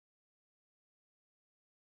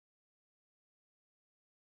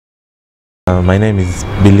My name is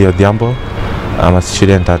Odhiambo. I'm a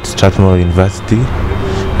student at Strathmore University,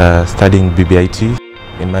 studying BBIT.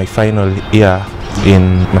 In my final year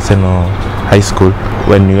in Maseno High School,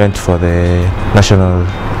 when we went for the national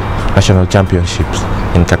championships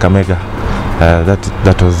in Kakamega,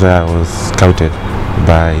 that was where I was scouted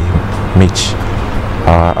by Mitch,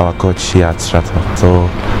 our coach here at Strathmore. So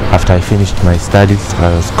after I finished my studies,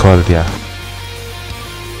 I was called here.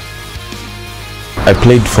 I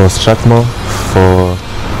played for Strathmore for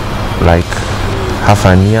like half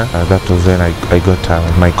an year. That was when I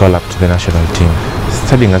got my call up to the national team.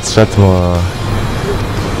 Studying at Strathmore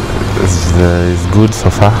is good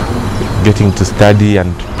so far. Getting to study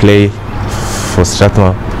and play for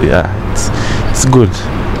Strathmore, yeah, it's good.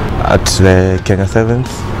 At the Kenya Sevens,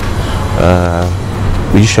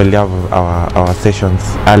 we usually have our sessions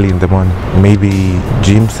early in the morning, maybe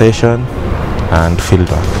gym session and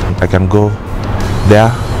fieldwork. I can go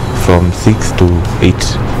there from 6 to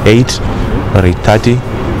 8 or 8:30.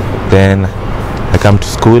 Then I come to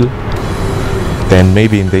school. Then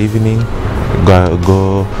maybe in the evening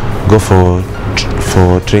go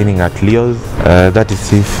for training at Leo's. That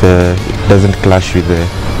is if it doesn't clash with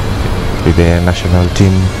the national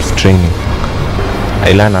team's training.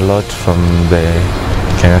 I learn a lot from the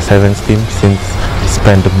Kenya Sevens team since I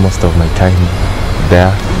spend most of my time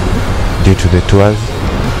there due to the tours.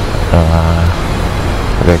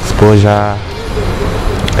 The exposure,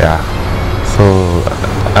 yeah, so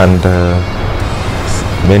and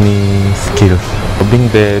many skills. Being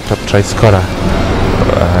the top try scorer,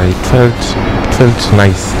 it felt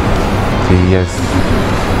nice. Yes,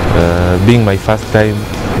 being my first time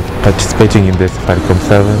participating in the Safaricom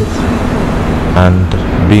Sevens and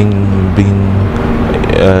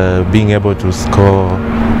being able to score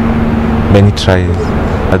many tries.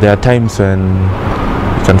 There are times when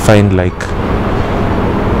you can find like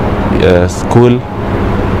school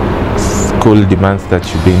demands that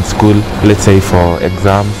you be in school, let's say for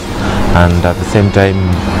exams, and at the same time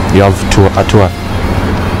you have a tour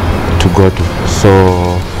to go to. So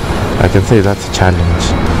I can say that's a challenge.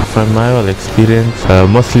 From my whole experience,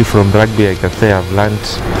 mostly from rugby, I can say I've learned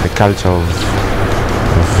the culture of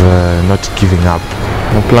not giving up.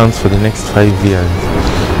 My plans for the next 5 years.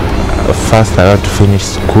 First, I want to finish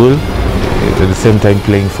school. At the same time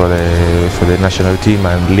playing for the national team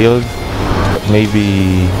and Leo's.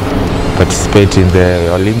 Maybe participate in the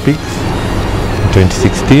Olympics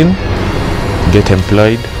 2016, get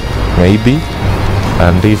employed maybe,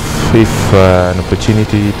 and if an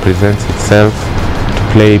opportunity presents itself to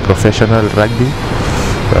play professional rugby,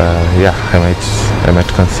 yeah, I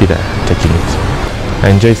might consider taking it. I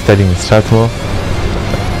enjoy studying in Strathmore,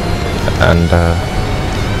 and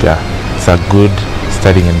yeah, it's a good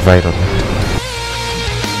studying environment.